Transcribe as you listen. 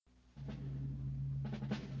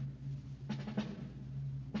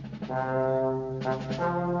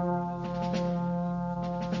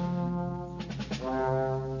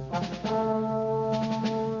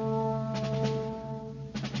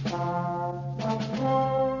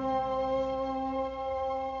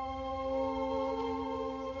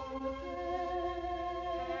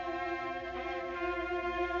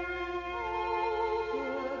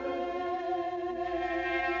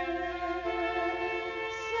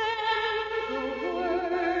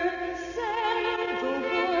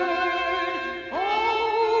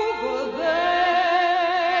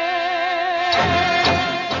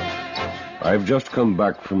I've just come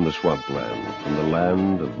back from the swampland, from the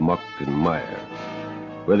land of muck and mire,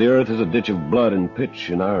 where the earth is a ditch of blood and pitch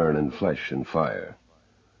and iron and flesh and fire.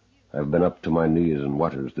 I've been up to my knees in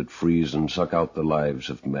waters that freeze and suck out the lives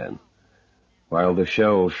of men, while the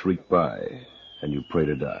shells shriek by and you pray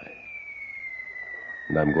to die.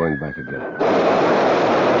 And I'm going back again.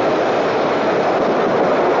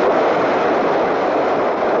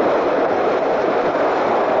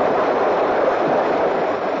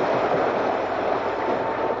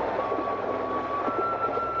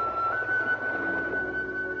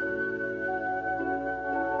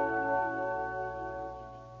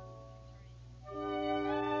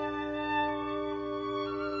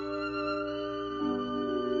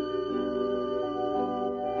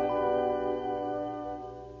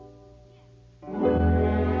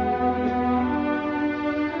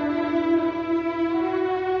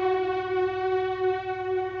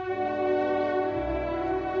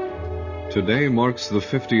 Today marks the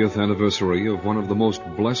 50th anniversary of one of the most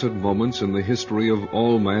blessed moments in the history of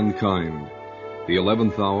all mankind, the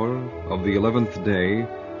 11th hour of the 11th day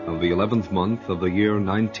of the 11th month of the year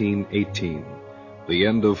 1918, the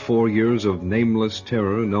end of 4 years of nameless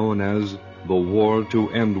terror known as the War to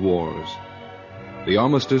End Wars. The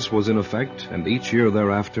Armistice was in effect, and each year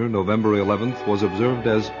thereafter, November 11th, was observed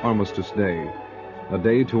as Armistice Day, a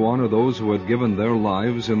day to honor those who had given their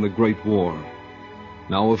lives in the Great War.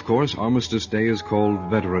 Now, of course, Armistice Day is called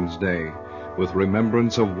Veterans Day, with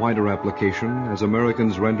remembrance of wider application as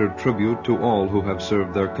Americans rendered tribute to all who have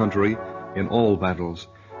served their country in all battles,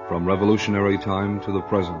 from Revolutionary time to the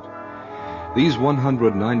present. These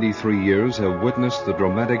 193 years have witnessed the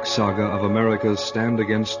dramatic saga of America's stand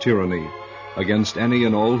against tyranny, against any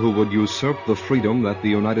and all who would usurp the freedom that the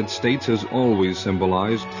United States has always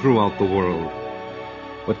symbolized throughout the world.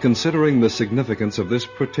 But considering the significance of this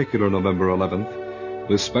particular November 11th,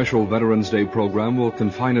 this special Veterans Day program will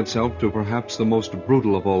confine itself to perhaps the most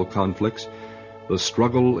brutal of all conflicts, the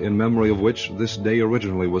struggle in memory of which this day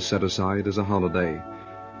originally was set aside as a holiday.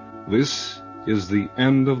 This is the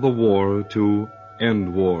end of the war to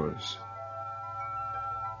end wars.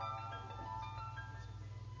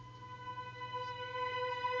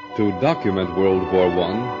 To document World War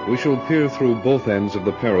I, we shall peer through both ends of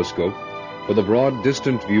the periscope for the broad,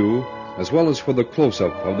 distant view, as well as for the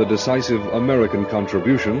close-up of the decisive American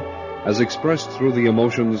contribution as expressed through the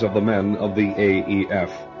emotions of the men of the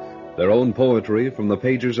AEF, their own poetry from the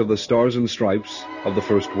pages of the Stars and Stripes of the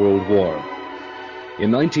First World War.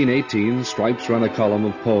 In 1918, Stripes ran a column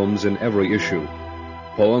of poems in every issue,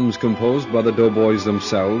 poems composed by the doughboys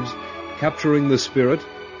themselves, capturing the spirit,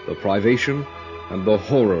 the privation, and the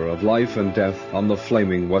horror of life and death on the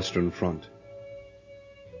flaming Western Front.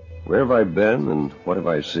 Where have I been and what have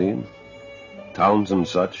I seen? Towns and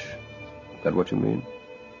such? Is that what you mean?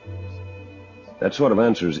 That sort of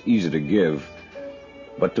answer is easy to give,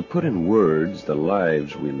 but to put in words the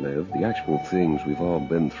lives we live, the actual things we've all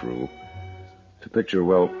been through, to picture,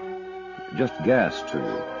 well, just gas to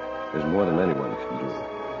you is more than anyone can do.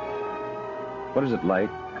 What is it like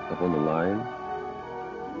up on the line?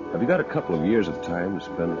 Have you got a couple of years of time to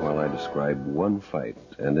spend while I describe one fight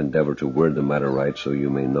and endeavor to word the matter right so you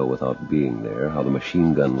may know without being there how the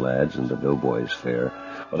machine gun lads and the doughboys fare,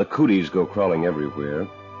 or the cooties go crawling everywhere?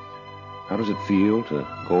 How does it feel to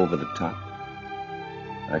go over the top?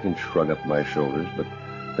 I can shrug up my shoulders, but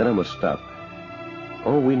then I must stop.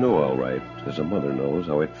 Oh, we know all right, as a mother knows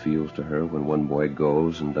how it feels to her when one boy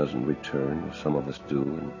goes and doesn't return. Some of us do,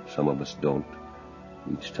 and some of us don't,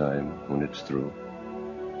 each time when it's through.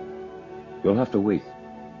 You'll have to wait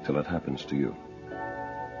till it happens to you.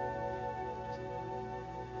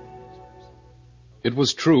 It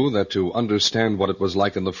was true that to understand what it was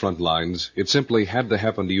like in the front lines, it simply had to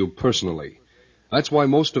happen to you personally. That's why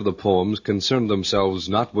most of the poems concerned themselves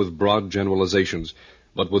not with broad generalizations,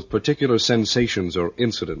 but with particular sensations or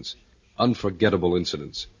incidents, unforgettable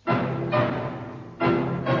incidents.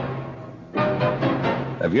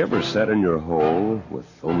 Have you ever sat in your hole with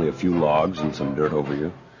only a few logs and some dirt over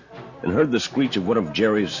you, and heard the screech of one of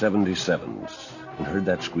Jerry's 77s, and heard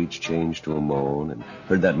that screech change to a moan, and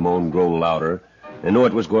heard that moan grow louder, and know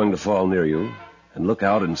it was going to fall near you, and look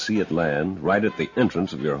out and see it land right at the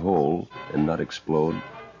entrance of your hole and not explode?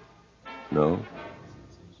 No?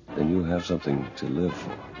 Then you have something to live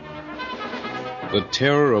for. The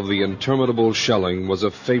terror of the interminable shelling was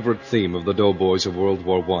a favorite theme of the doughboys of World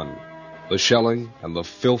War I. The shelling and the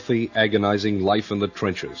filthy, agonizing life in the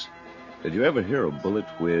trenches. Did you ever hear a bullet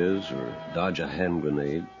whiz or dodge a hand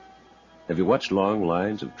grenade? Have you watched long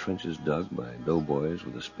lines of trenches dug by doughboys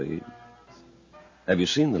with a spade? Have you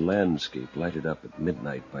seen the landscape lighted up at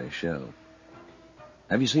midnight by a shell?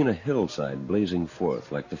 Have you seen a hillside blazing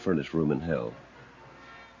forth like the furnace room in hell?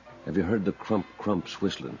 Have you heard the crump-crumps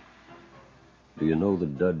whistling? Do you know the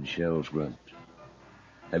dud shells grunt?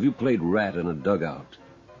 Have you played rat in a dugout?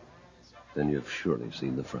 Then you've surely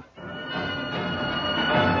seen the front.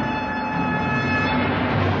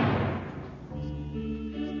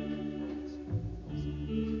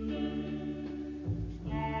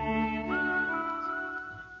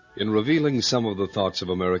 In revealing some of the thoughts of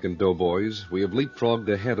American doughboys, we have leapfrogged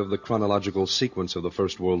ahead of the chronological sequence of the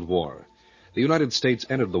First World War. The United States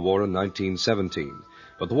entered the war in 1917,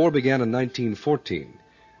 but the war began in 1914.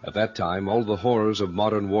 At that time, all the horrors of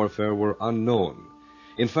modern warfare were unknown.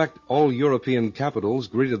 In fact, all European capitals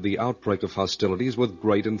greeted the outbreak of hostilities with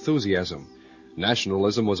great enthusiasm.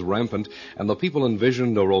 Nationalism was rampant, and the people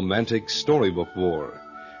envisioned a romantic storybook war.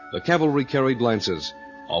 The cavalry carried lances,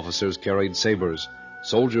 officers carried sabers,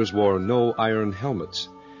 soldiers wore no iron helmets.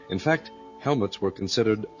 In fact, helmets were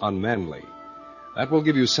considered unmanly. That will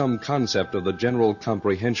give you some concept of the general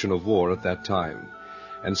comprehension of war at that time.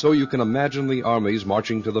 And so you can imagine the armies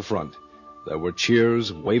marching to the front. There were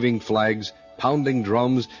cheers, waving flags, pounding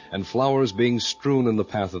drums, and flowers being strewn in the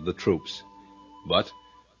path of the troops. But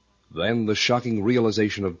then the shocking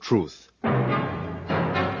realization of truth.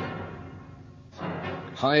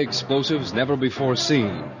 High explosives never before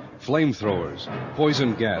seen, flamethrowers,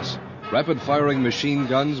 poison gas, rapid-firing machine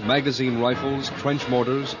guns, magazine rifles, trench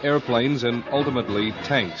mortars, airplanes, and ultimately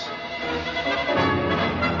tanks.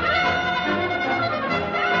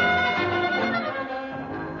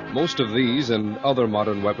 Most of these and other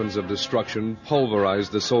modern weapons of destruction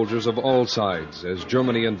pulverized the soldiers of all sides as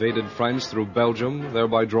Germany invaded France through Belgium,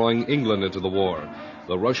 thereby drawing England into the war.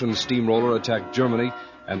 The Russian steamroller attacked Germany,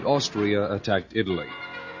 and Austria attacked Italy.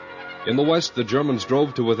 In the west, the Germans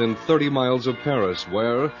drove to within 30 miles of Paris,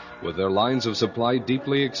 where, with their lines of supply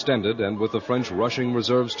deeply extended and with the French rushing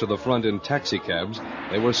reserves to the front in taxicabs,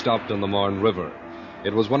 they were stopped on the Marne River.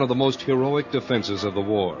 It was one of the most heroic defenses of the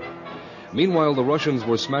war. Meanwhile, the Russians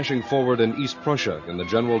were smashing forward in East Prussia in the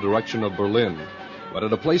general direction of Berlin. But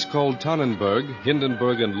at a place called Tannenberg,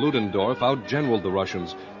 Hindenburg and Ludendorff outgeneraled the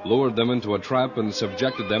Russians, lured them into a trap, and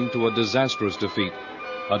subjected them to a disastrous defeat.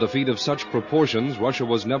 A defeat of such proportions, Russia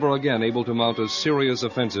was never again able to mount a serious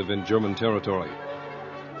offensive in German territory.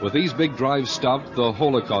 With these big drives stopped, the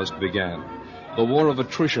Holocaust began. The war of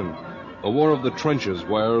attrition, the war of the trenches,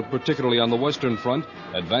 where, particularly on the Western Front,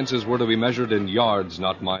 advances were to be measured in yards,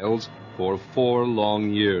 not miles, for 4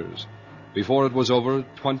 long years. Before it was over,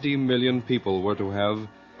 20 million people were to have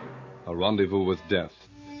a rendezvous with death.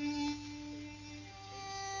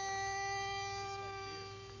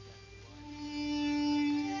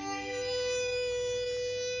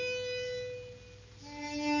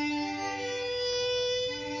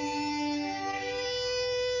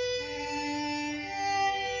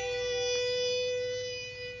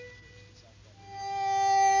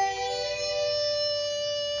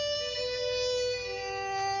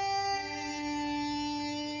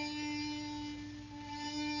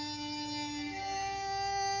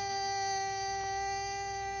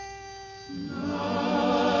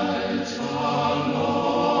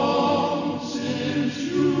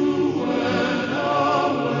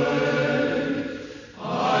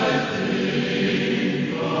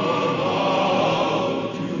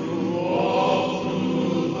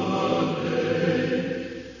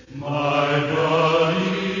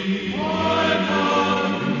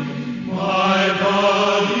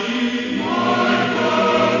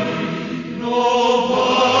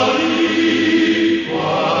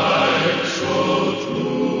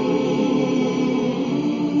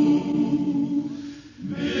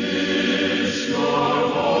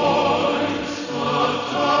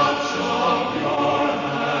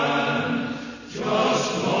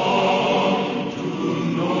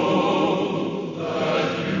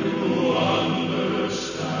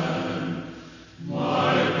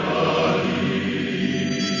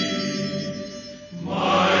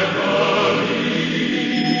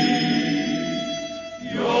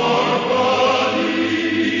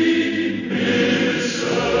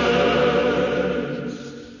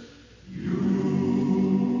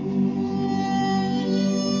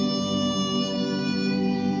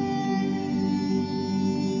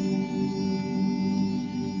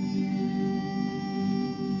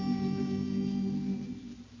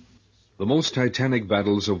 The most titanic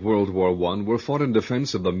battles of World War I were fought in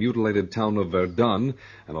defense of the mutilated town of Verdun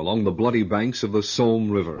and along the bloody banks of the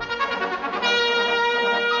Somme River.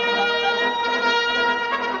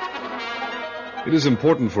 It is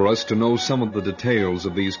important for us to know some of the details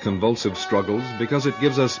of these convulsive struggles because it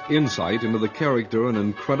gives us insight into the character and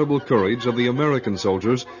incredible courage of the American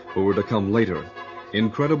soldiers who were to come later.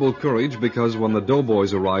 Incredible courage because when the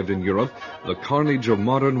doughboys arrived in Europe, the carnage of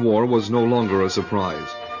modern war was no longer a surprise.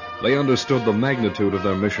 They understood the magnitude of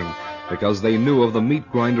their mission because they knew of the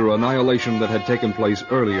meat grinder annihilation that had taken place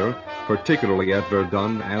earlier, particularly at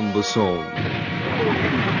Verdun and the Somme.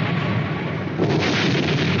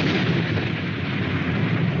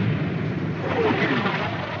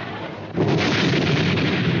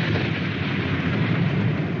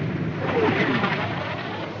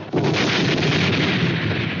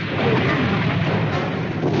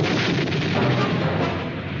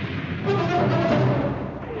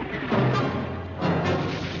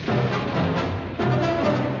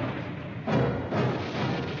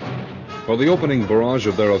 For the opening barrage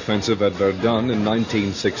of their offensive at Verdun in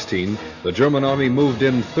 1916, the German army moved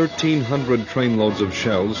in 1,300 trainloads of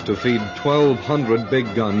shells to feed 1,200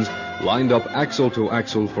 big guns lined up axle to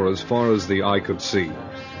axle for as far as the eye could see.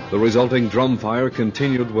 The resulting drum fire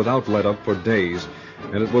continued without let-up for days,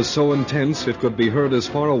 and it was so intense it could be heard as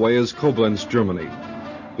far away as Koblenz, Germany.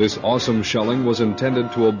 This awesome shelling was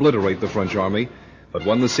intended to obliterate the French army, but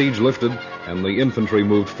when the siege lifted and the infantry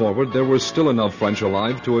moved forward, there were still enough French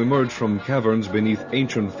alive to emerge from caverns beneath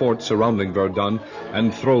ancient forts surrounding Verdun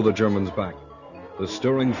and throw the Germans back. The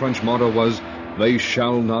stirring French motto was, "They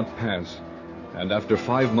shall not pass." And after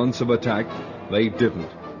 5 months of attack, they didn't.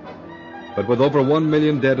 But with over 1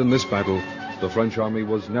 million dead in this battle, the French army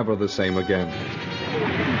was never the same again.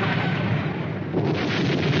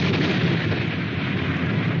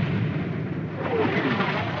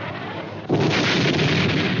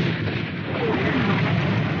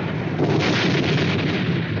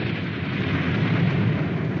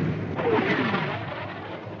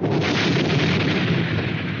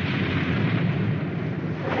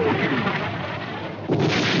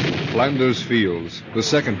 Flanders Fields, the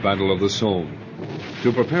second battle of the Somme.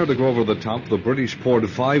 To prepare to go over the top, the British poured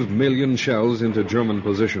 5 million shells into German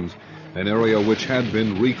positions, an area which had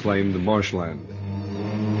been reclaimed marshland.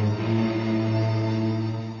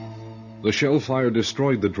 The shell fire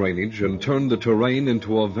destroyed the drainage and turned the terrain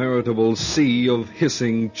into a veritable sea of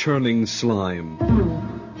hissing, churning slime.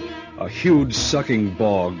 A huge sucking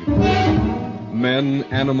bog. Men,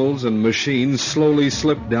 animals, and machines slowly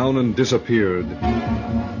slipped down and disappeared.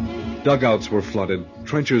 Dugouts were flooded,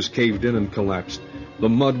 trenches caved in and collapsed. The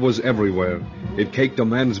mud was everywhere. It caked a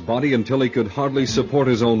man's body until he could hardly support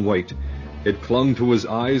his own weight. It clung to his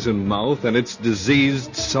eyes and mouth, and its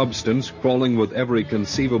diseased substance, crawling with every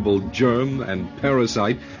conceivable germ and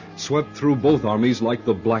parasite, swept through both armies like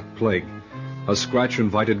the Black Plague. A scratch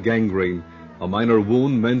invited gangrene. A minor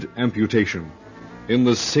wound meant amputation. In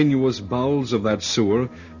the sinuous bowels of that sewer,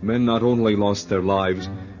 men not only lost their lives,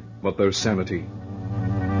 but their sanity.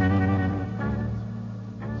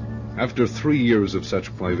 After 3 years of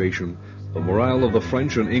such privation, the morale of the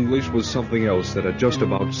French and English was something else that had just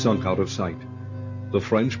about sunk out of sight. The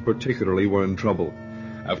French particularly were in trouble.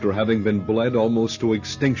 After having been bled almost to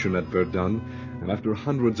extinction at Verdun, and after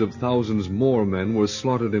hundreds of thousands more men were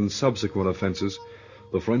slaughtered in subsequent offenses,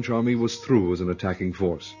 the French army was through as an attacking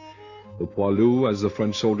force. The poilus, as the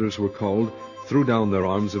French soldiers were called, threw down their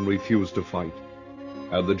arms and refused to fight.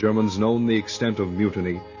 Had the Germans known the extent of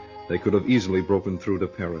mutiny, they could have easily broken through to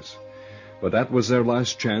Paris. But that was their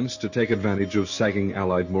last chance to take advantage of sagging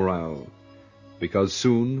Allied morale. Because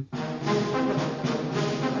soon...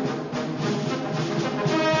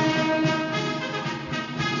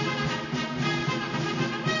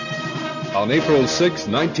 On April 6,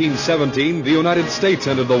 1917, the United States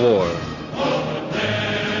entered the war.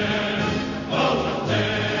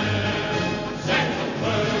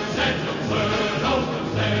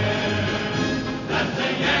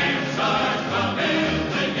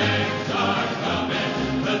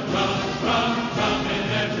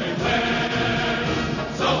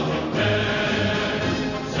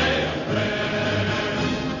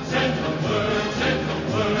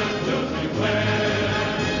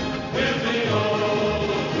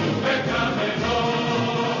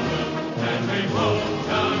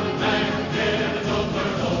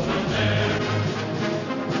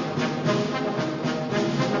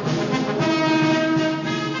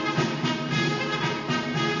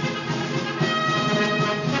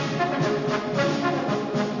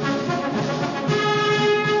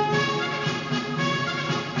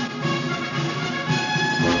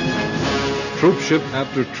 Troopship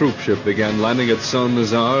after troopship began landing at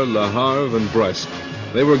Saint-Nazaire, Le Havre, and Brest.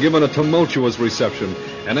 They were given a tumultuous reception,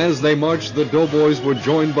 and as they marched, the doughboys were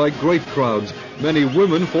joined by great crowds, many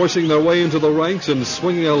women forcing their way into the ranks and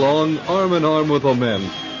swinging along arm in arm with the men.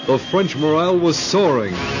 The French morale was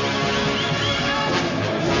soaring.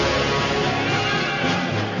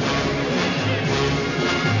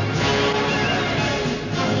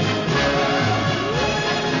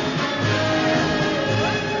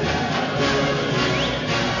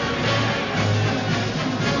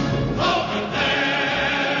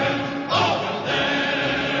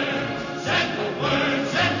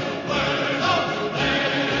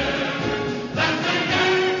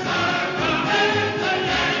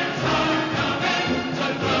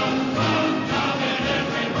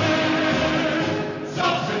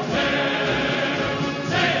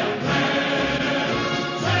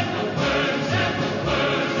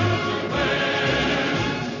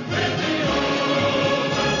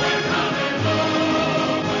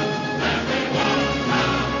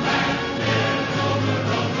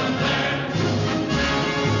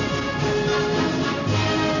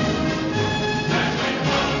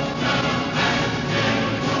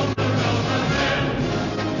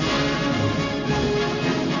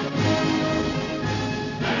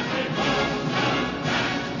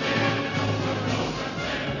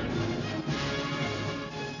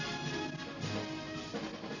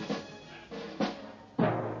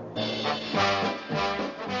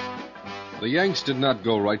 The Yanks did not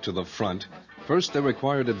go right to the front. First, they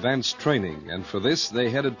required advanced training, and for this, they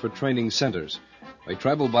headed for training centers. They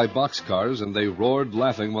traveled by boxcars, and they roared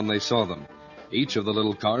laughing when they saw them. Each of the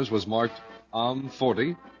little cars was marked Homme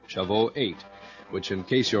 40, Chevaux 8, which, in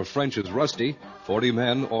case your French is rusty, 40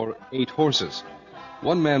 men or 8 horses.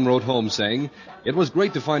 One man wrote home saying, "It was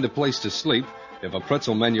great to find a place to sleep. If a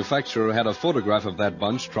pretzel manufacturer had a photograph of that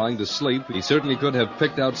bunch trying to sleep, he certainly could have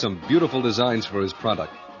picked out some beautiful designs for his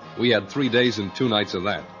product. We had 3 days and 2 nights of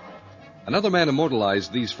that." Another man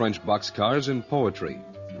immortalized these French boxcars in poetry.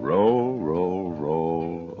 Roll, roll,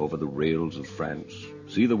 roll over the rails of France.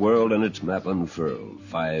 See the world on its map unfurled,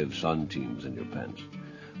 5 centimes in your pants.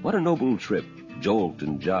 What a noble trip, jolt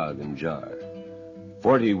and jog and jar.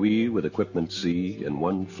 40 we with equipment C in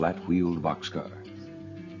one flat-wheeled boxcar.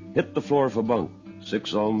 Hit the floor for bunk,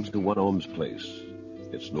 6 ohms to 1 ohm's place.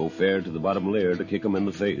 It's no fair to the bottom layer to kick 'em in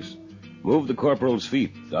the face. Move the corporal's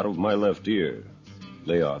feet out of my left ear.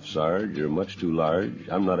 Lay off, Sarge, you're much too large.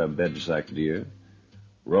 I'm not a bed-sack deer.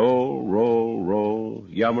 Roll, roll, roll,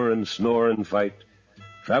 yammer and snore and fight.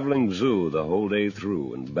 Traveling zoo the whole day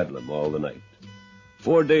through and bedlam all the night.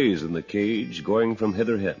 4 days in the cage, going from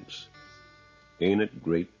hither hence. Ain't it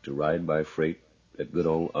great to ride by freight at good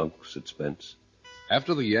old Unc's expense?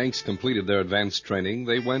 After the Yanks completed their advanced training,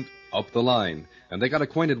 they went up the line, and they got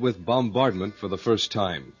acquainted with bombardment for the first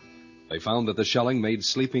time. They found that the shelling made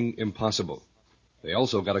sleeping impossible. They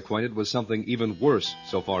also got acquainted with something even worse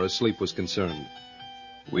so far as sleep was concerned.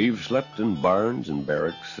 We've slept in barns and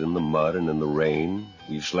barracks, in the mud and in the rain.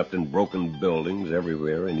 We've slept in broken buildings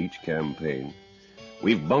everywhere in each campaign.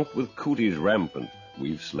 We've bunked with cooties rampant.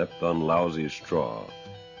 We've slept on lousy straw.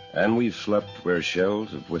 And we've slept where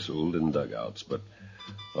shells have whistled in dugouts. But,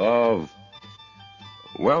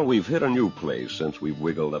 well, we've hit a new place since we've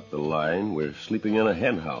wiggled up the line. We're sleeping in a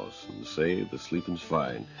hen house, and say the sleeping's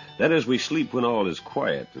fine. That is, we sleep when all is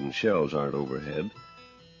quiet and shells aren't overhead.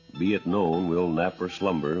 Be it known, we'll nap or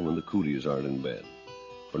slumber when the cooties aren't in bed.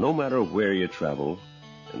 For no matter where you travel,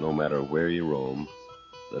 and no matter where you roam,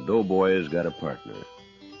 the doughboy's got a partner.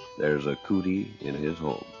 There's a cootie in his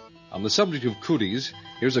home. On the subject of cooties,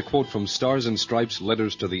 here's a quote from Stars and Stripes'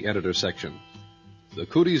 Letters to the Editor section. "The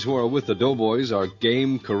cooties who are with the doughboys are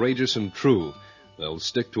game, courageous, and true. They'll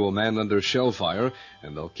stick to a man under shell fire,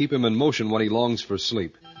 and they'll keep him in motion when he longs for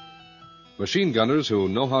sleep. Machine gunners who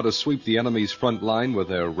know how to sweep the enemy's front line with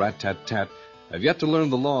their rat-tat-tat have yet to learn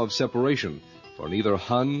the law of separation, for neither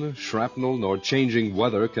Hun, shrapnel, nor changing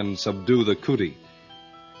weather can subdue the cootie.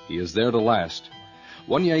 He is there to last."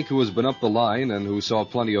 One Yank who has been up the line and who saw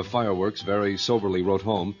plenty of fireworks very soberly wrote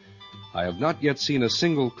home, "I have not yet seen a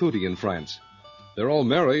single cootie in France. They're all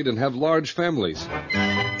married and have large families."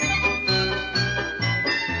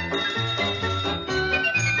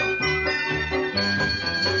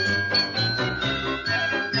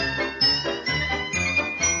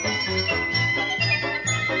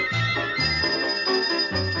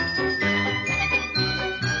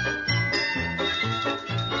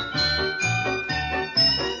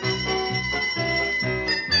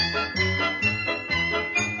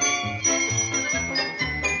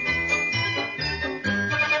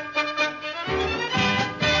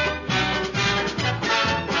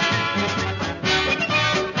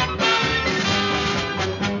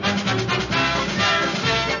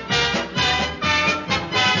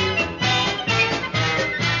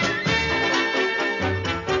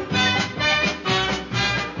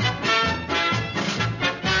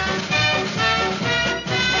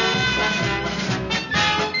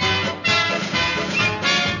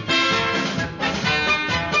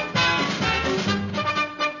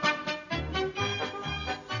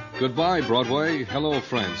 Goodbye, Broadway. Hello,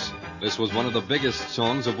 France. This was one of the biggest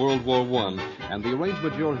songs of World War I, and the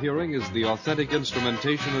arrangement you're hearing is the authentic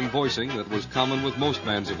instrumentation and voicing that was common with most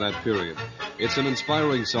bands of that period. It's an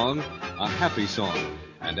inspiring song, a happy song,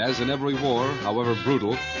 and as in every war, however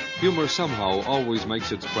brutal, humor somehow always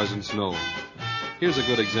makes its presence known. Here's a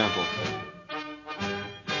good example.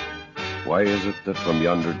 Why is it that from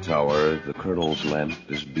yonder tower the colonel's lamp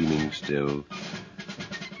is beaming still,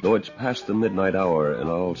 though it's past the midnight hour and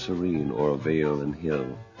all serene o'er vale and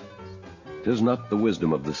hill? 'Tis not the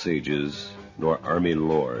wisdom of the sages, nor army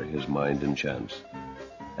lore his mind enchants.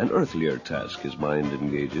 An earthlier task his mind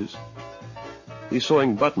engages. He's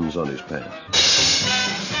sewing buttons on his pants.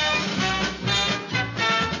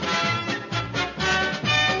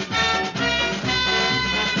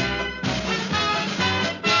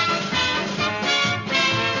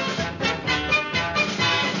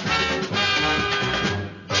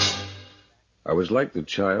 I was like the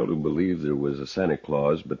child who believed there was a Santa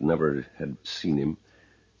Claus but never had seen him.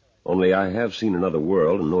 Only I have seen another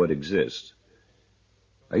world and know it exists.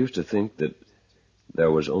 I used to think that there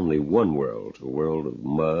was only one world, a world of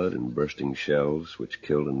mud and bursting shells which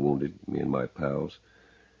killed and wounded me and my pals.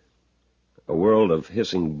 A world of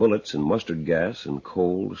hissing bullets and mustard gas and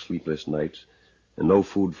cold, sleepless nights and no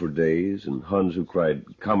food for days and Huns who cried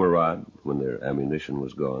 "Kamerad" when their ammunition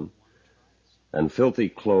was gone. And filthy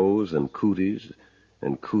clothes and cooties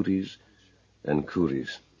and cooties and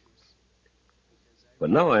cooties. But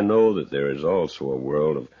now I know that there is also a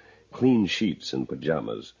world of clean sheets and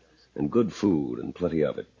pajamas and good food and plenty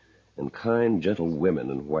of it, and kind, gentle women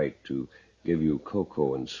in white to give you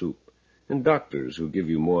cocoa and soup, and doctors who give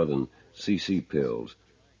you more than CC pills,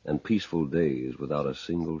 and peaceful days without a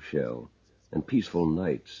single shell, and peaceful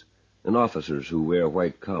nights, and officers who wear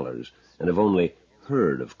white collars and have only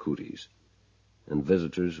heard of cooties, and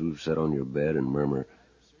visitors who sit on your bed and murmur,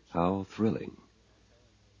 "How thrilling,"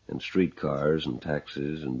 and streetcars and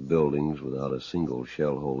taxis and buildings without a single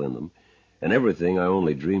shell hole in them, and everything I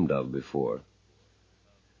only dreamed of before.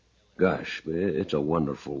 Gosh, but it's a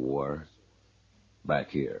wonderful war. Back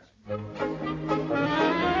here. Once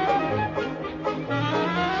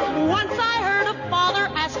I heard a father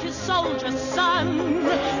ask his soldier son,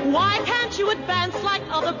 "Why can't you advance like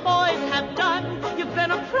other boys have done? You've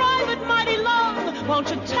been a private mighty long. Won't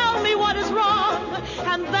you tell me what is wrong?"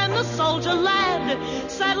 And then the soldier lad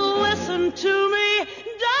said, "Listen to me,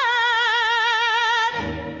 Dad.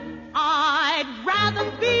 I'd rather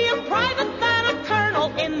be a private than a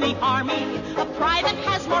colonel in the army. A private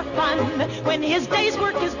has more fun when his day's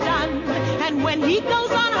work is done. And when he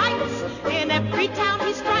goes on hikes, in every town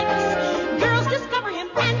he strikes, girls discover him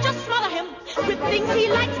and just smother him with things he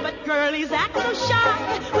likes. But girlies act so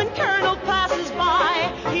shy when Colonel passes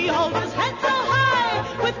by. He holds his head so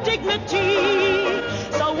high with dignity.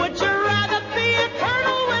 So would you rather be a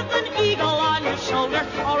colonel with an eagle on your shoulder,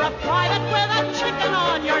 or a private with a chicken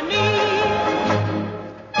on your knee?"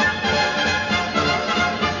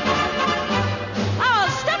 Oh,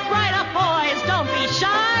 step right up, boys, don't be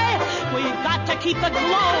shy. We've got to keep the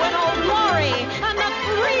glow in old glory and the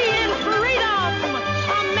free in freedom.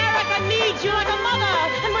 America needs you like a mother,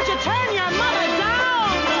 and would you turn your mother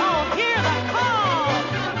down? Oh, hear the call.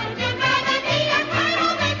 Would you rather be a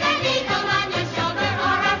colonel with an eagle on your shoulder,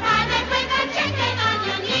 or a private with a chicken on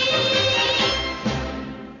your knee?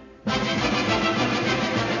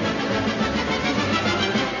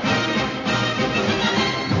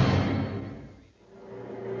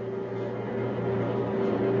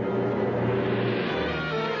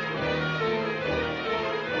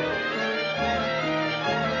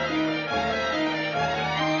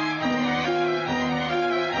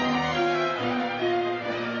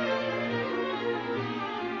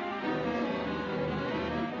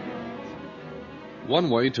 One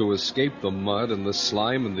way to escape the mud and the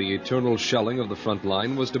slime and the eternal shelling of the front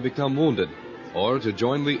line was to become wounded, or to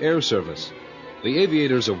join the air service. The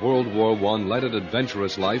aviators of World War I led an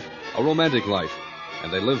adventurous life, a romantic life,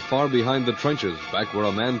 and they lived far behind the trenches, back where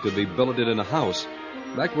a man could be billeted in a house,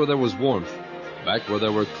 back where there was warmth, back where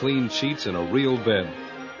there were clean sheets and a real bed,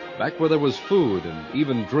 back where there was food and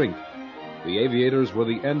even drink. The aviators were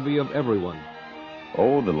the envy of everyone.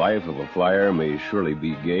 Oh, the life of a flyer may surely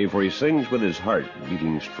be gay, for he sings with his heart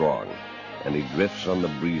beating strong, and he drifts on the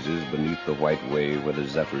breezes beneath the white wave where the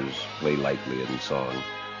zephyrs play lightly in song.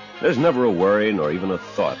 There's never a worry nor even a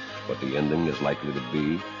thought what the ending is likely to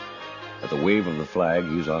be. At the wave of the flag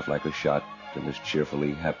he's off like a shot and is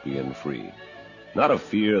cheerfully happy and free. Not a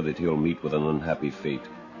fear that he'll meet with an unhappy fate,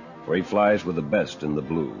 for he flies with the best in the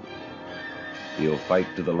blue. He'll fight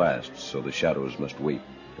to the last, so the shadows must wait,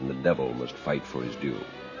 and the devil must fight for his due.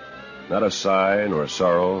 Not a sigh, nor a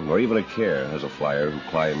sorrow, nor even a care has a flyer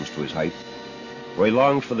who climbs to his height, for he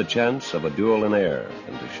longs for the chance of a duel in air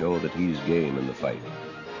and to show that he's game in the fight.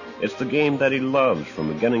 It's the game that he loves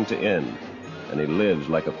from beginning to end, and he lives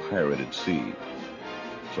like a pirate at sea.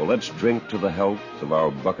 So let's drink to the health of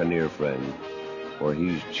our buccaneer friend, for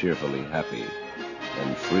he's cheerfully happy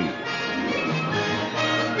and free.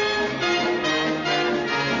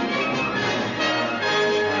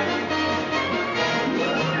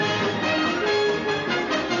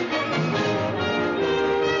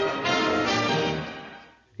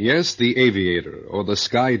 Yes, the aviator, or the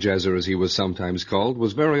sky jazzer as he was sometimes called,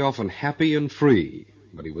 was very often happy and free,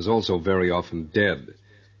 but he was also very often dead.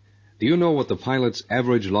 Do you know what the pilot's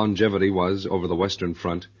average longevity was over the Western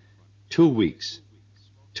Front? 2 weeks.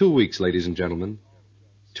 2 weeks, ladies and gentlemen.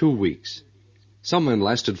 2 weeks. Some men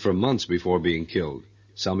lasted for months before being killed,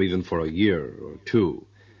 some even for a year or two.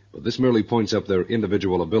 But this merely points up their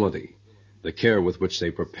individual ability, the care with which they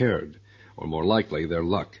prepared, or more likely, their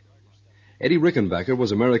luck. Eddie Rickenbacker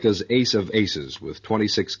was America's ace of aces with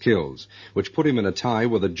 26 kills, which put him in a tie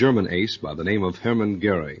with a German ace by the name of Hermann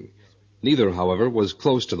Goering. Neither, however, was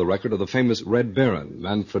close to the record of the famous Red Baron,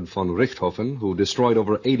 Manfred von Richthofen, who destroyed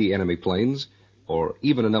over 80 enemy planes, or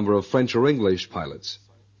even a number of French or English pilots.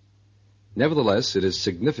 Nevertheless, it is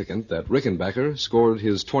significant that Rickenbacker scored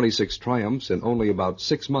his 26 triumphs in only about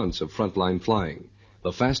 6 months of frontline flying,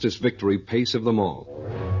 the fastest victory pace of them all.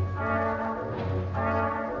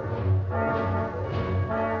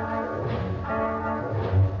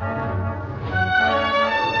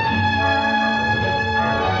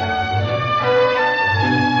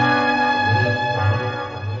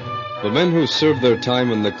 The men who served their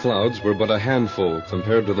time in the clouds were but a handful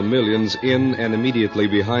compared to the millions in and immediately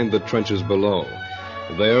behind the trenches below.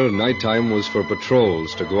 There, nighttime was for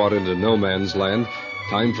patrols to go out into no man's land,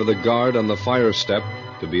 time for the guard on the fire step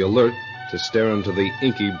to be alert, to stare into the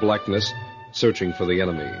inky blackness, searching for the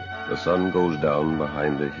enemy. The sun goes down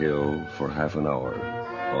behind the hill for half an hour.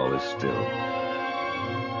 All is still.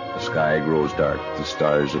 The sky grows dark, the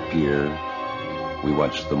stars appear. We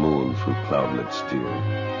watch the moon through cloudlet steer.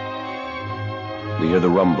 We hear the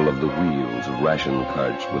rumble of the wheels of ration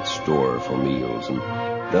carts with store for meals, and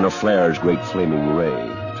then a flare's great flaming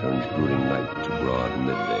ray turns brooding night to broad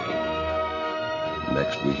midday.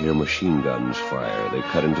 Next we hear machine guns fire. They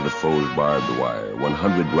cut into the foe's barbed wire,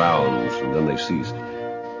 100 rounds, and then they cease.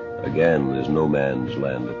 Again is no man's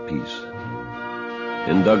land of peace.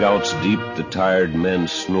 In dugouts deep, the tired men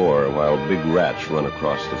snore, while big rats run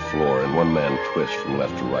across the floor, and one man twists from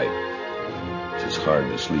left to right. 'Tis hard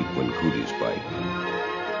to sleep when cooties bite.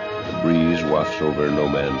 The breeze wafts over no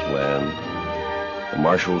man's land, the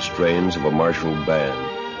martial strains of a martial band.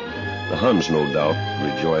 The Huns, no doubt,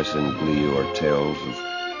 rejoice in glee o'er tales of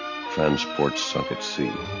transports sunk at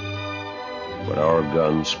sea. But our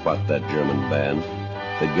guns spot that German band.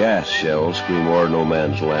 The gas shells scream o'er no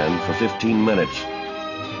man's land for 15 minutes.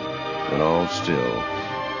 Then all still,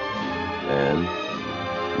 and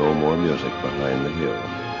no more music behind the hill.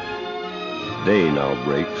 Day now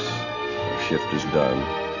breaks, our shift is done.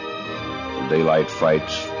 The daylight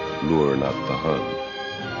fights lure not the Hun.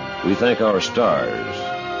 We thank our stars,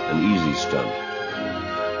 an easy stunt.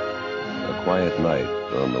 A quiet night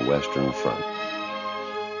on the Western Front.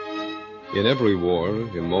 In every war,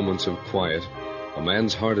 in moments of quiet, a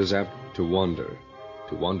man's heart is apt to wander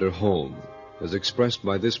home, as expressed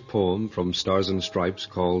by this poem from Stars and Stripes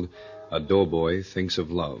called A Doughboy Thinks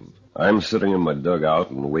of Love. I'm sitting in my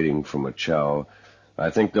dugout and waiting for my chow. I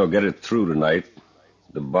think they'll get it through tonight.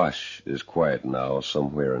 The Boche is quiet now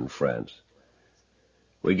somewhere in France.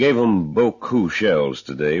 We gave 'em beaucoup shells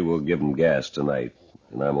today. We'll give 'em gas tonight.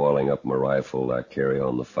 And I'm oiling up my rifle. I carry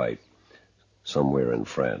on the fight somewhere in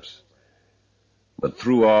France. But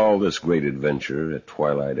through all this great adventure, at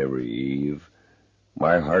twilight every eve,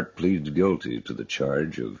 my heart pleads guilty to the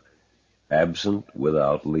charge of absent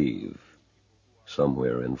without leave,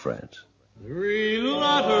 somewhere in France. 3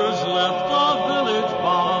 letters left a village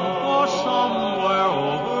bound for somewhere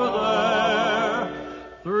over there.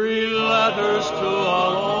 3 letters to a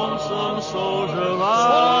lonesome soldier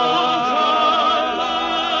lad.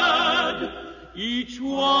 Each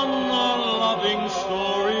one a loving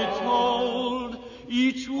story told.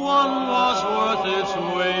 Each one was worth its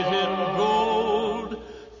weight in gold.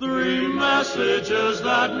 3 messages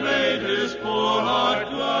that made his poor heart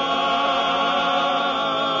glad.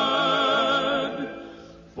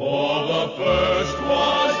 For the first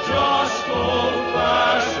was just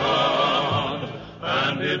old-fashioned,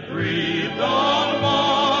 and it breathed a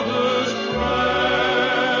mother's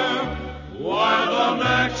prayer, while the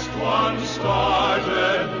next one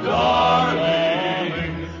started,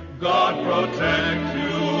 darling, God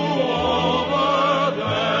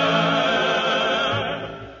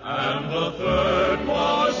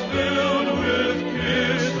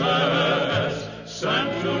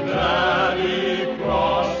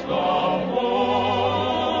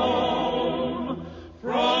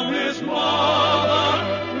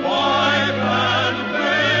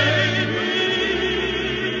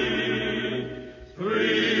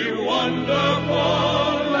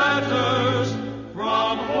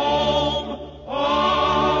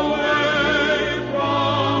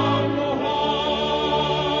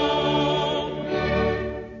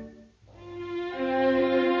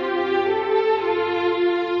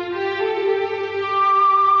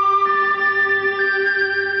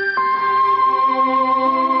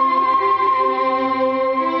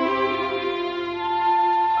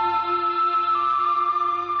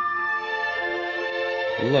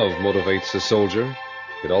Love motivates the soldier.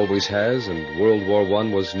 It always has, and World War I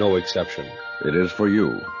was no exception. It is for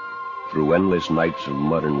you. Through endless nights of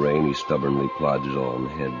mud and rain, he stubbornly plods on,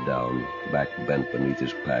 head down, back bent beneath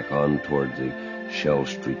his pack, on toward the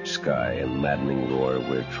shell-streaked sky and maddening roar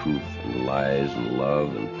where truth and lies and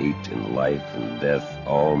love and hate and life and death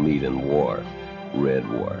all meet in war, red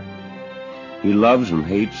war. He loves and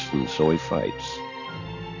hates, and so he fights.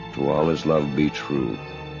 To all his love be true.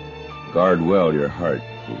 Guard well your heart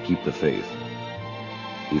and keep the faith.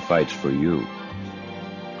 He fights for you.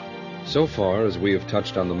 So far as we have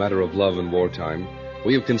touched on the matter of love in wartime,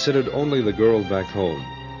 we have considered only the girl back home.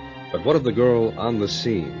 But what of the girl on the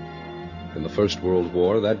scene? In the First World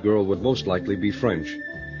War, that girl would most likely be French.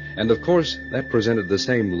 And of course, that presented the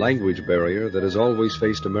same language barrier that has always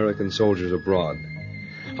faced American soldiers abroad.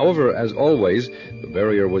 However, as always, the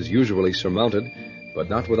barrier was usually surmounted, but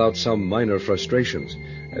not without some minor frustrations,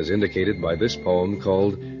 as indicated by this poem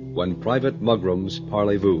called When Private Mugrams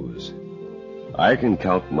Parlez-Vous. I can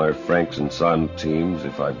count my francs and centimes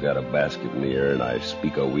if I've got a basket in the air and I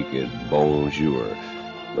speak a wicked bonjour.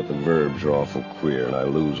 But the verbs are awful queer, and I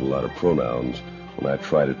lose a lot of pronouns when I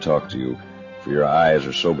try to talk to you, for your eyes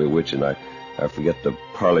are so bewitching I forget the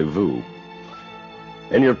parlez-vous.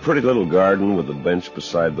 In your pretty little garden with the bench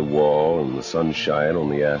beside the wall and the sunshine on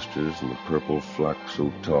the asters and the purple phlox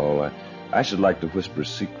so tall, I should like to whisper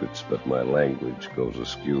secrets, but my language goes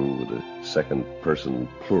askew with the second-person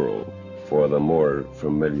plural for the more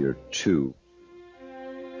familiar two.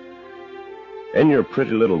 In your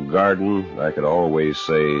pretty little garden, I could always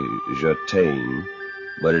say, je t'aime,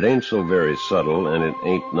 but it ain't so very subtle, and it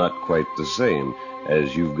ain't not quite the same,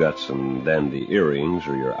 as you've got some dandy earrings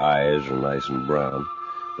or your eyes are nice and brown.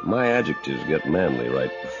 But my adjectives get manly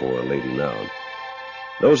right before a lady noun.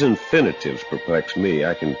 Those infinitives perplex me.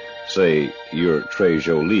 I can say, you're très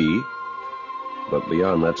jolie, but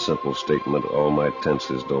beyond that simple statement, all my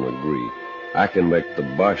tenses don't agree. I can make the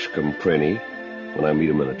Boche compreni when I meet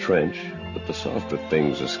him in a trench, but the softer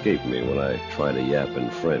things escape me when I try to yap in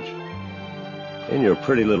French. In your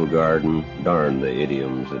pretty little garden, darn the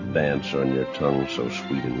idioms that dance on your tongue so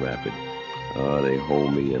sweet and rapid. They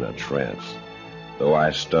hold me in a trance. Though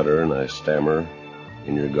I stutter and I stammer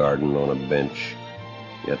in your garden on a bench,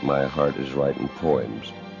 yet my heart is writing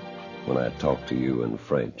poems when I talk to you in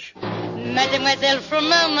French. Mademoiselle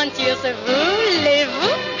Frommer, monsieur, c'est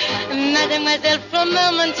voulez-vous? Mademoiselle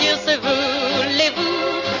Frommer, monsieur, c'est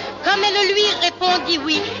voulez-vous? Comme elle lui répondit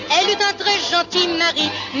oui, elle eut un très gentil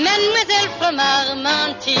mari, Mademoiselle Frommer,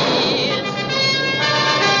 mentir.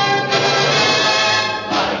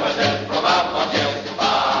 Mademoiselle Frommer, mentir,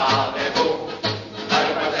 parlez-vous?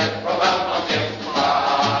 Mademoiselle Frommer, mentir,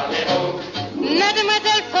 parlez-vous?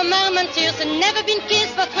 Mademoiselle Frommer, mentir, has never been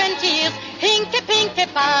kissed for 20 years. Pinky, pinky,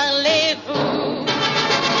 parlez-vous?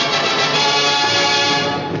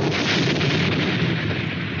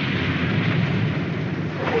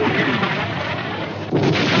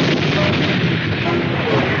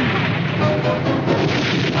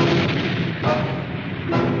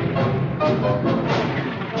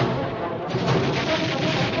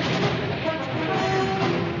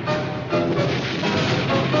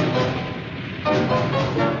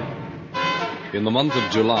 In the month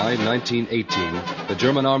of July 1918, the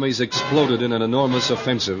German armies exploded in an enormous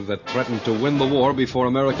offensive that threatened to win the war before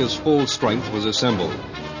America's full strength was assembled.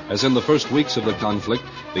 As in the first weeks of the conflict,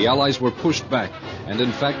 the Allies were pushed back, and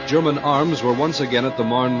in fact German arms were once again at the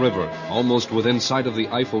Marne River, almost within sight of the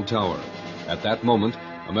Eiffel Tower. At that moment,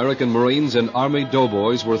 American Marines and Army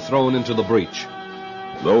doughboys were thrown into the breach.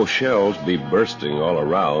 Though shells be bursting all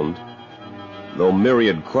around, though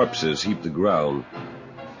myriad corpses heap the ground,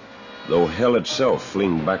 though hell itself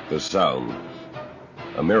fling back the sound,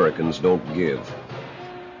 Americans don't give.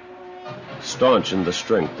 Staunch in the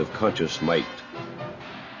strength of conscious might,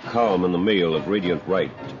 calm in the mail of radiant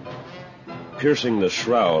right, piercing the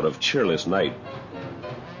shroud of cheerless night,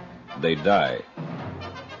 they die,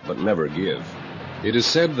 but never give. It is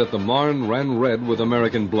said that the Marne ran red with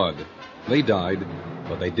American blood. They died,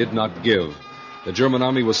 but they did not give. The German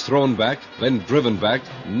army was thrown back, then driven back,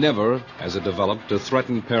 never, as it developed, to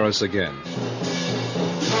threaten Paris again.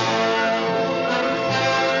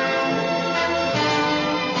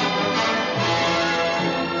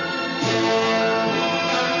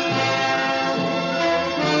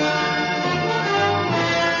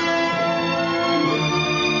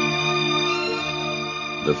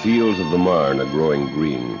 The fields of the Marne are growing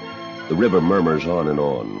green. The river murmurs on and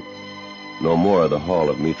on. No more the hall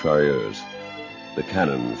of mitrailleurs. The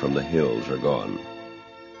cannon from the hills are gone.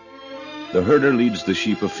 The herder leads the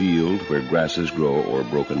sheep afield where grasses grow o'er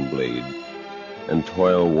broken blade. and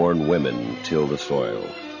toil-worn women till the soil,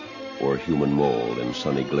 or human mold in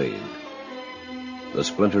sunny glade. The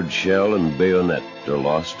splintered shell and bayonet are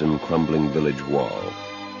lost in crumbling village wall.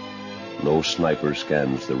 No sniper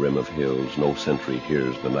scans the rim of hills, no sentry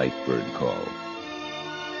hears the night bird call.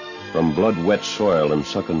 From blood-wet soil and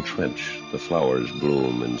sunken trench, the flowers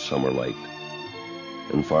bloom in summer light.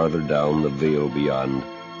 And farther down the vale beyond,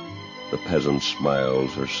 the peasant's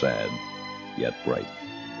smiles are sad, yet bright.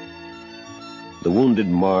 The wounded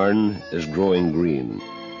Marne is growing green.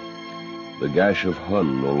 The gash of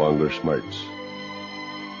Hun no longer smarts.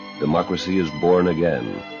 Democracy is born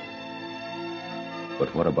again.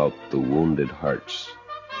 But what about the wounded hearts?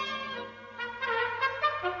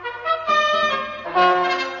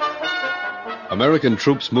 American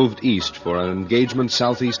troops moved east for an engagement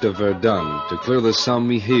southeast of Verdun to clear the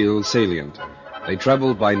Saint-Mihiel salient. They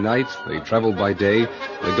traveled by night, they traveled by day,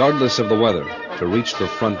 regardless of the weather, to reach the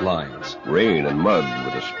front lines. Rain and mud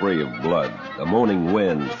with a spray of blood, a moaning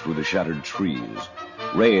wind through the shattered trees.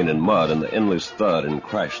 Rain and mud and the endless thud and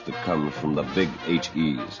crash that comes from the big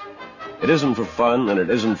HEs. It isn't for fun and it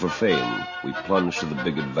isn't for fame. We plunge to the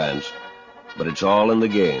big advance, but it's all in the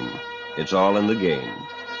game. It's all in the game,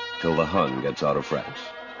 till the Hun gets out of France.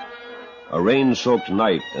 A rain-soaked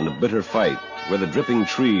night and a bitter fight, where the dripping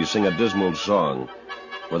trees sing a dismal song,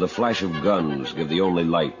 where the flash of guns give the only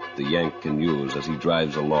light the Yank can use as he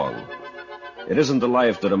drives along. It isn't the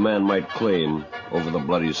life that a man might claim over the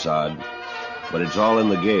bloody sod, but it's all in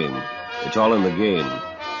the game. It's all in the game,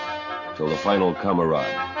 till the final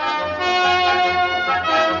camarade.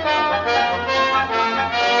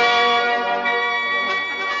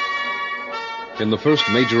 In the first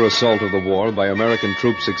major assault of the war by American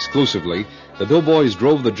troops exclusively, the doughboys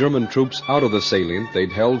drove the German troops out of the salient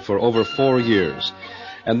they'd held for over 4 years.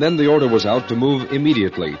 And then the order was out to move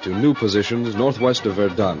immediately to new positions northwest of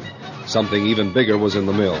Verdun. Something even bigger was in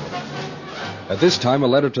the mill. At this time, a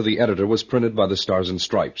letter to the editor was printed by the Stars and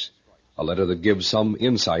Stripes, a letter that gives some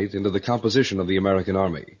insight into the composition of the American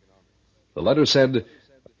Army. The letter said,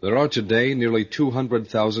 "There are today nearly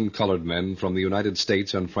 200,000 colored men from the United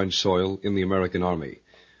States on French soil in the American Army.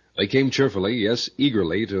 They came cheerfully, yes,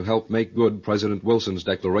 eagerly, to help make good President Wilson's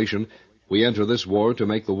declaration, 'We enter this war to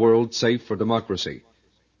make the world safe for democracy.'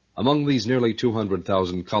 Among these nearly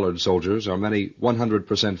 200,000 colored soldiers are many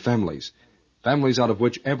 100% families out of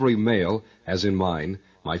which every male, as in mine,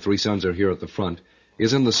 my 3 sons are here at the front,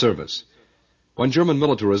 is in the service. When German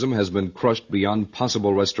militarism has been crushed beyond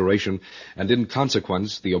possible restoration, and in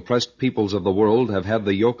consequence the oppressed peoples of the world have had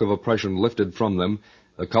the yoke of oppression lifted from them,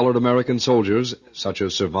 the colored American soldiers, such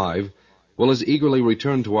as survive, will as eagerly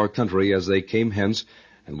return to our country as they came hence,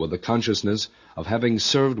 and with the consciousness of having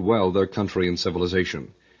served well their country and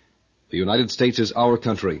civilization. The United States is our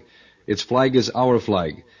country. Its flag is our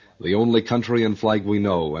flag, the only country and flag we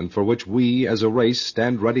know, and for which we, as a race,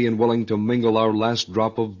 stand ready and willing to mingle our last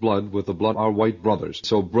drop of blood with the blood our white brothers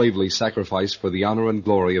so bravely sacrificed for the honor and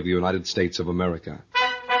glory of the United States of America."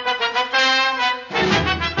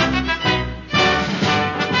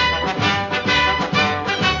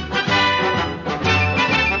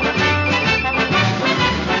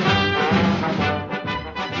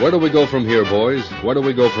 Where do we go from here, boys? Where do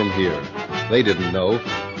we go from here? They didn't know,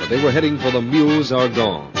 but they were heading for the Meuse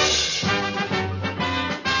Argonne.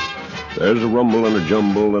 There's a rumble and a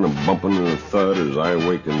jumble and a bumping and a thud as I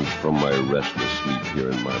awaken from my restless sleep here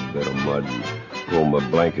in my bed of mud and pull my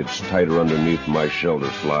blankets tighter underneath my shelter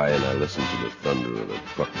fly, and I listen to the thunder of the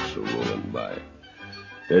trucks a-rolling by.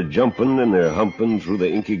 They're jumping and they're humping through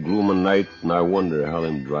the inky gloom of night, and I wonder how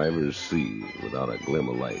them drivers see without a glim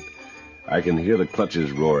of light. I can hear the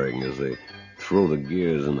clutches roaring as they throw the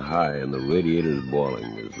gears in high and the radiators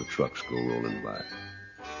boiling as the trucks go rolling by.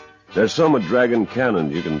 There's some a-dragging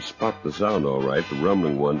cannons. You can spot the sound all right. The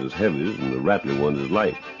rumbling ones is heavies and the rattling ones is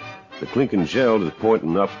light. The clinking shells is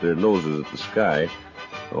pointing up their noses at the sky.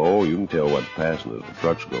 Oh, you can tell what's passing as the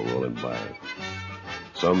trucks go rolling by.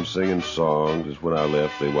 Some singing songs as when I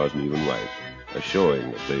left they wasn't even right, a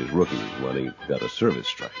showing that they's rookies when they got a service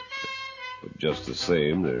strike. But just the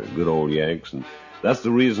same, they're good old Yanks, and that's the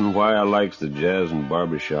reason why I likes the jazz and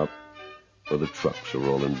barbershop, for the trucks are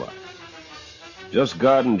rolling by. Just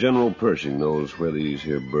God and General Pershing knows where these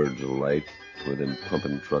here birds will light, where them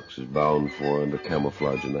pumping trucks is bound for under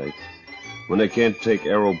camouflage night, when they can't take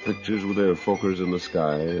aero pictures with their fokers in the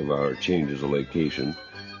sky of our changes of location,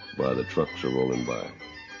 while the trucks are rolling by.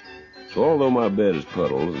 So although my bed is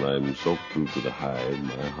puddles and I'm soaked through to the hide,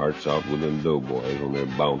 my heart's out with them doughboys on their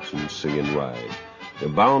bouncing, singing ride. They're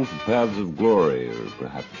bound for paths of glory, or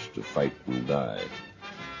perhaps to fight and die.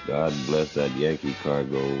 God bless that Yankee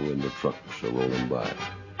cargo, and the trucks are rolling by.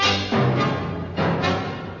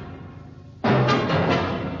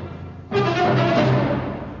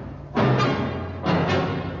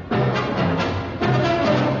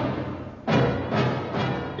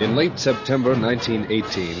 late September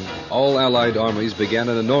 1918, all Allied armies began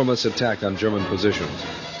an enormous attack on German positions.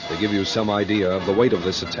 To give you some idea of the weight of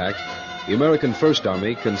this attack, the American First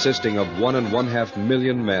Army, consisting of 1.5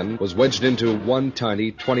 million men, was wedged into one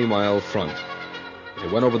tiny 20-mile front.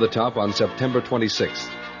 It went over the top on September 26th,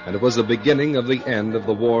 and it was the beginning of the end of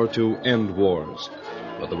the war to end wars.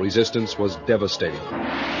 But the resistance was devastating.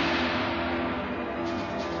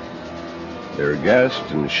 They're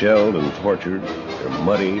gassed and shelled and tortured. They're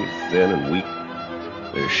muddy, thin, and weak.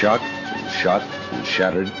 They're shocked and shot and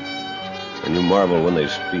shattered, and you marvel when they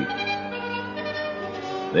speak.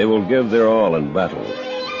 They will give their all in battle,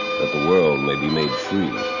 that the world may be made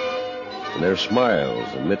free, and their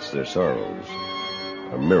smiles amidst their sorrows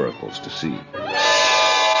are miracles to see.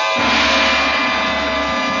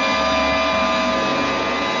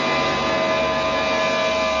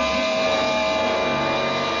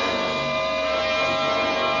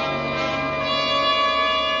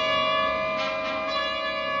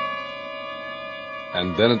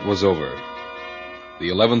 And then it was over. The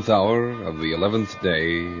 11th hour of the 11th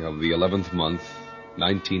day of the 11th month,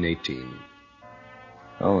 1918.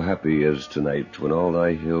 How happy is tonight when all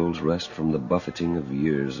thy hills rest from the buffeting of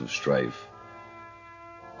years of strife.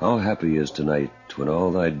 How happy is tonight when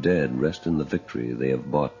all thy dead rest in the victory they have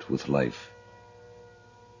bought with life.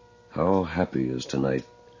 How happy is tonight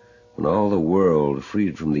when all the world,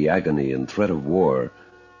 freed from the agony and threat of war,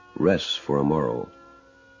 rests for a morrow,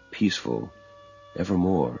 peaceful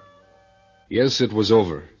evermore. Yes, it was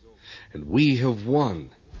over, and we have won.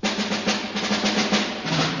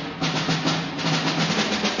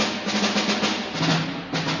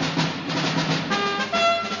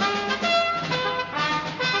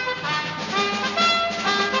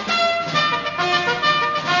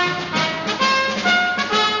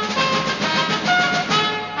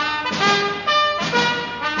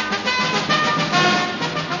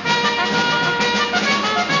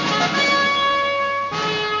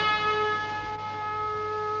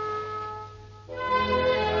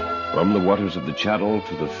 From the waters of the Channel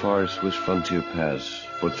to the far Swiss frontier pass,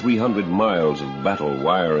 for 300 miles of battle,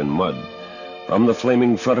 wire, and mud, from the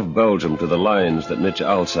flaming front of Belgium to the lines that knit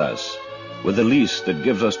Alsace, with the lease that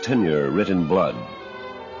gives us tenure writ in blood.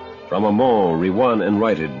 From Amont, rewon and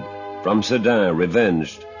righted, from Sedan,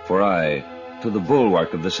 revenged, for aye, to the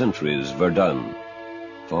bulwark of the centuries, Verdun,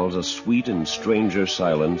 falls a sweet and stranger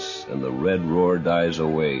silence, and the red roar dies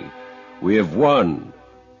away. We have won!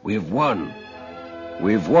 We have won!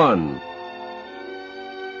 We've won!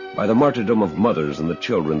 By the martyrdom of mothers and the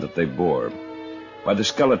children that they bore, by the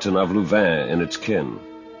skeleton of Louvain and its kin,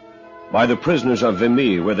 by the prisoners of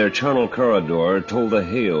Vimy, where their charnel corridor told the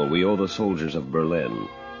hail we owe the soldiers of Berlin,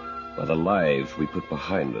 by the lives we put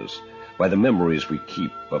behind us, by the memories we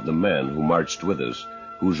keep of the men who marched with us,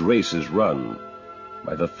 whose race is run,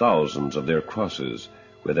 by the thousands of their crosses,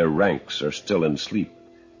 where their ranks are still in sleep.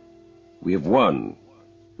 We have won!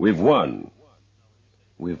 We've won!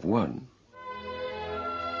 We've won.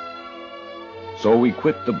 So we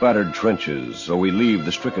quit the battered trenches, so we leave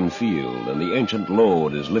the stricken field, and the ancient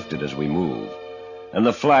load is lifted as we move. And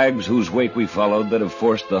the flags whose wake we followed that have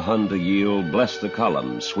forced the Hun to yield bless the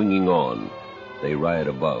columns swinging on. They ride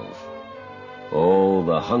above. Oh,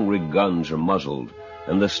 the hungry guns are muzzled,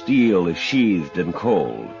 and the steel is sheathed and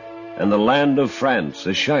cold, and the land of France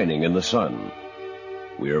is shining in the sun.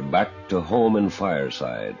 We are back to home and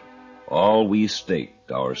fireside, all we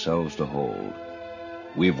staked ourselves to hold.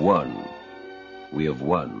 We've won. We have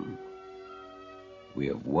won. We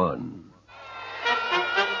have won.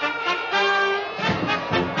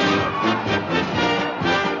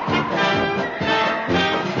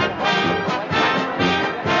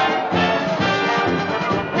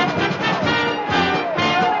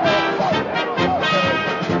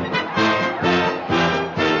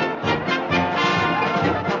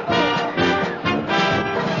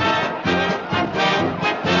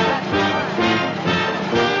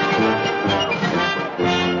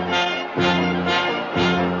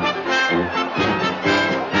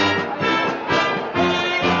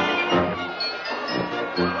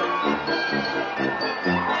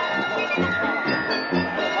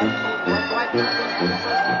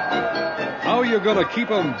 How you gonna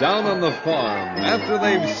keep 'em down on the farm after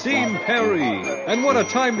they've seen Paris? And what a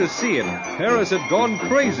time to see it. Paris had gone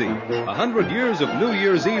crazy. 100 years of New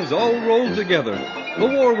Year's Eves all rolled together. The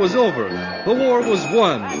war was over. The war was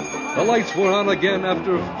won. The lights were on again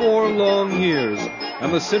after 4 long years,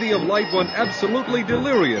 and the City of Light went absolutely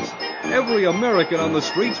delirious. Every American on the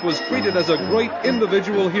streets was treated as a great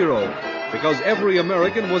individual hero, because every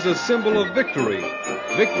American was a symbol of victory.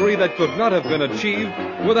 Victory that could not have been achieved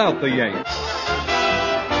without the Yanks.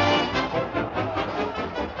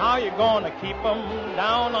 Now gonna keep 'em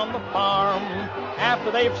down on the farm after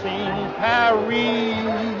they've seen Paris?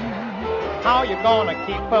 How you gonna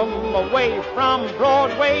keep 'em away from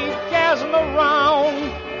Broadway, jazzing around,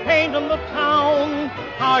 painting the town?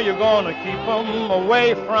 How you gonna keep 'em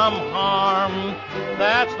away from harm?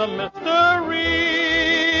 That's the mystery.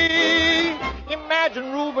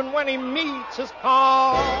 Imagine Reuben when he meets his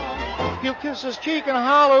car. He'll kiss his cheek and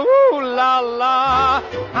holler, ooh la la.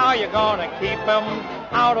 How you gonna keep 'em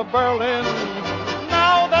out of Berlin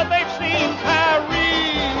now that they've seen Paris?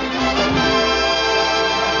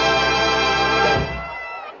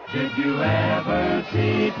 Did you ever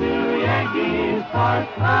see two Yankees part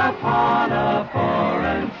upon a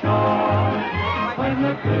foreign shore? When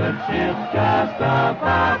the good ship's just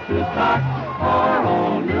about to start for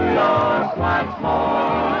old New York once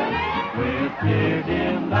more. With tears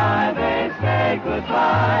in the eye they say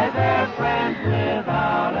goodbye, they're friends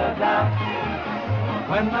without a doubt.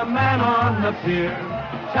 When the man on the pier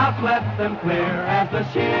shouts let them clear as the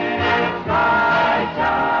ship rides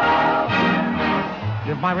out.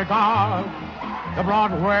 Give my regards to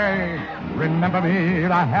Broadway, remember me,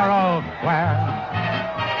 the Herald Square.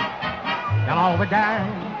 Tell all the gang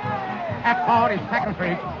at 42nd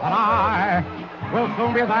Street that I will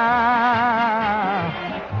soon be there.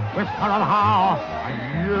 Whisper of how I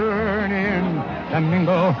yearn in to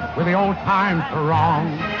mingle with the old-time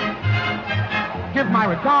throng. Give my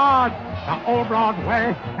regards to old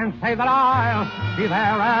Broadway and say that I'll be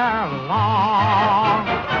there ere long.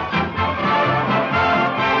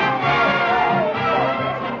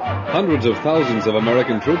 Hundreds of thousands of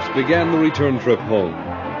American troops began the return trip home.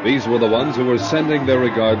 These were the ones who were sending their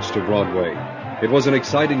regards to Broadway. It was an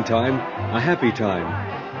exciting time, a happy time,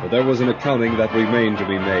 but there was an accounting that remained to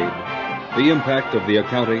be made. The impact of the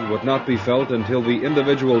accounting would not be felt until the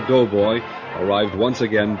individual doughboy arrived once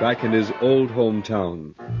again back in his old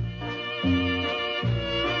hometown.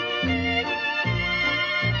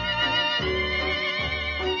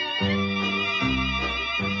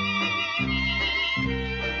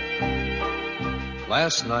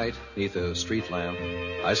 Last night, neath a street lamp,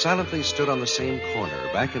 I silently stood on the same corner,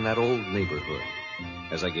 back in that old neighborhood.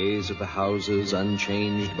 As I gazed at the houses,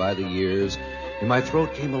 unchanged by the years, in my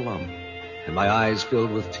throat came a lump, and my eyes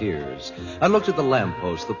filled with tears. I looked at the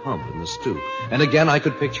lamppost, the pump, and the stoop, and again I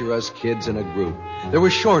could picture us kids in a group. There were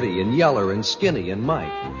Shorty and Yeller and Skinny and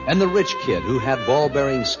Mike, and the rich kid who had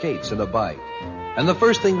ball-bearing skates and a bike. And the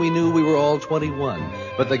first thing we knew, we were all 21,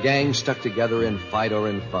 but the gang stuck together in fight or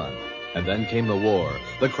in fun. And then came the war,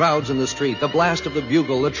 the crowds in the street, the blast of the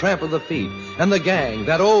bugle, the tramp of the feet. And the gang,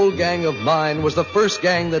 that old gang of mine, was the first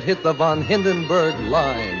gang that hit the von Hindenburg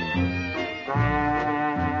line.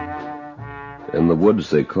 In the woods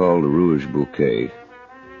they call the Rouge Bouquet,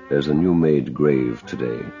 there's a new-made grave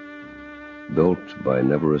today, built by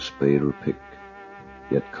never a spade or pick,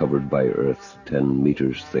 yet covered by earth 10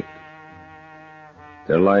 meters thick.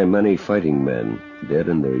 There lie many fighting men, dead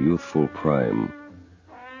in their youthful prime,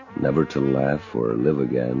 never to laugh or live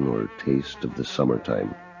again or taste of the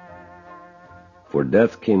summertime. For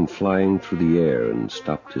death came flying through the air and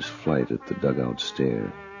stopped his flight at the dugout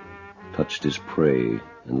stair, touched his prey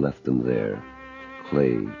and left them there,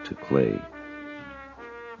 clay to clay.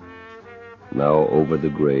 Now over the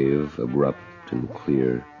grave, abrupt and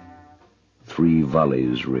clear, 3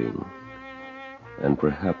 volleys ring, and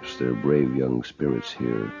perhaps their brave young spirits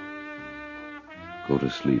here. Go to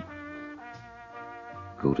sleep.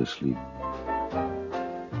 Go to sleep.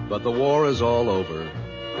 But the war is all over,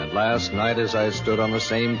 and last night as I stood on the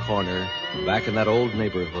same corner, back in that old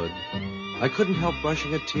neighborhood, I couldn't help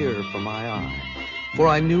brushing a tear from my eye, for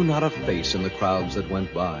I knew not a face in the crowds that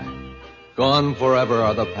went by. Gone forever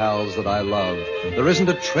are the pals that I love. There isn't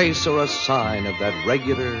a trace or a sign of that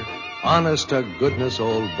regular, honest-to-goodness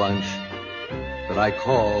old bunch that I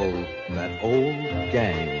call that old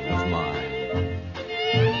gang of mine.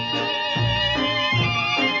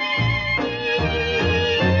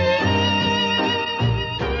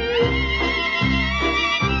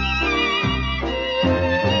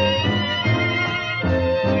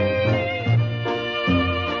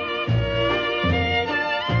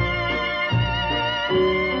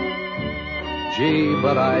 Gee,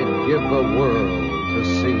 but I'd give the world to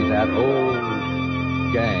see that old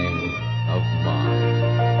gang of mine.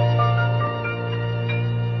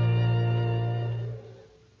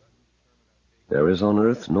 There is on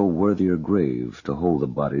earth no worthier grave to hold the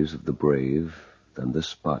bodies of the brave than this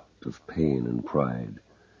spot of pain and pride,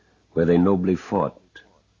 where they nobly fought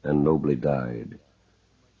and nobly died.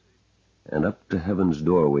 And up to heaven's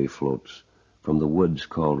doorway floats, from the woods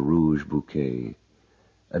called Rouge Bouquet,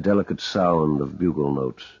 a delicate sound of bugle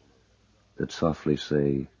notes that softly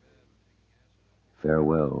say,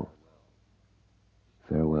 Farewell.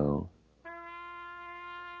 Farewell.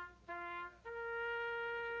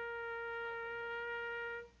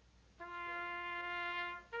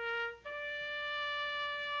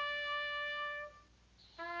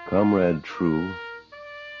 Comrade true,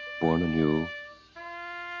 born anew,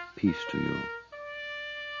 peace to you.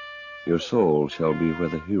 Your soul shall be where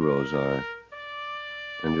the heroes are,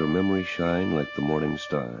 and your memory shine like the morning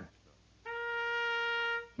star.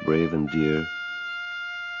 Brave and dear,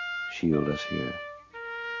 shield us here.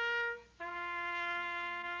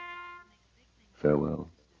 Farewell.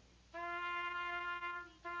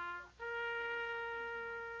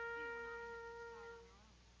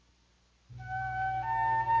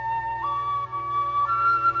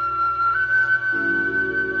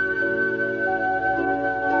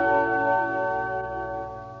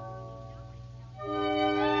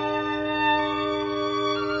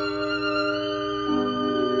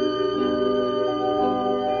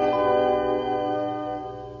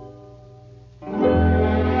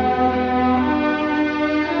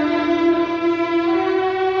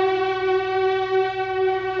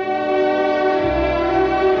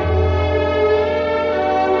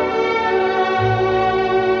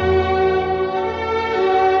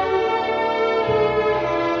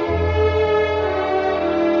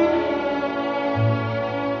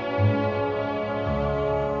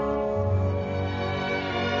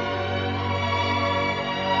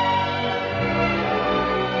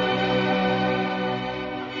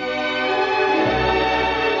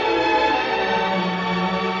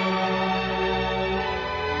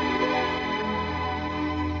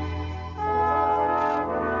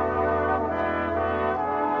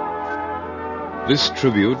 This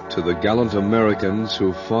tribute to the gallant Americans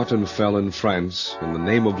who fought and fell in France in the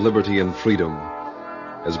name of liberty and freedom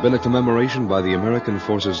has been a commemoration by the American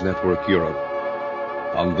Forces Network Europe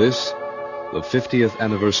on this, the 50th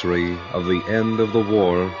anniversary of the end of the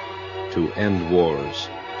war to end wars.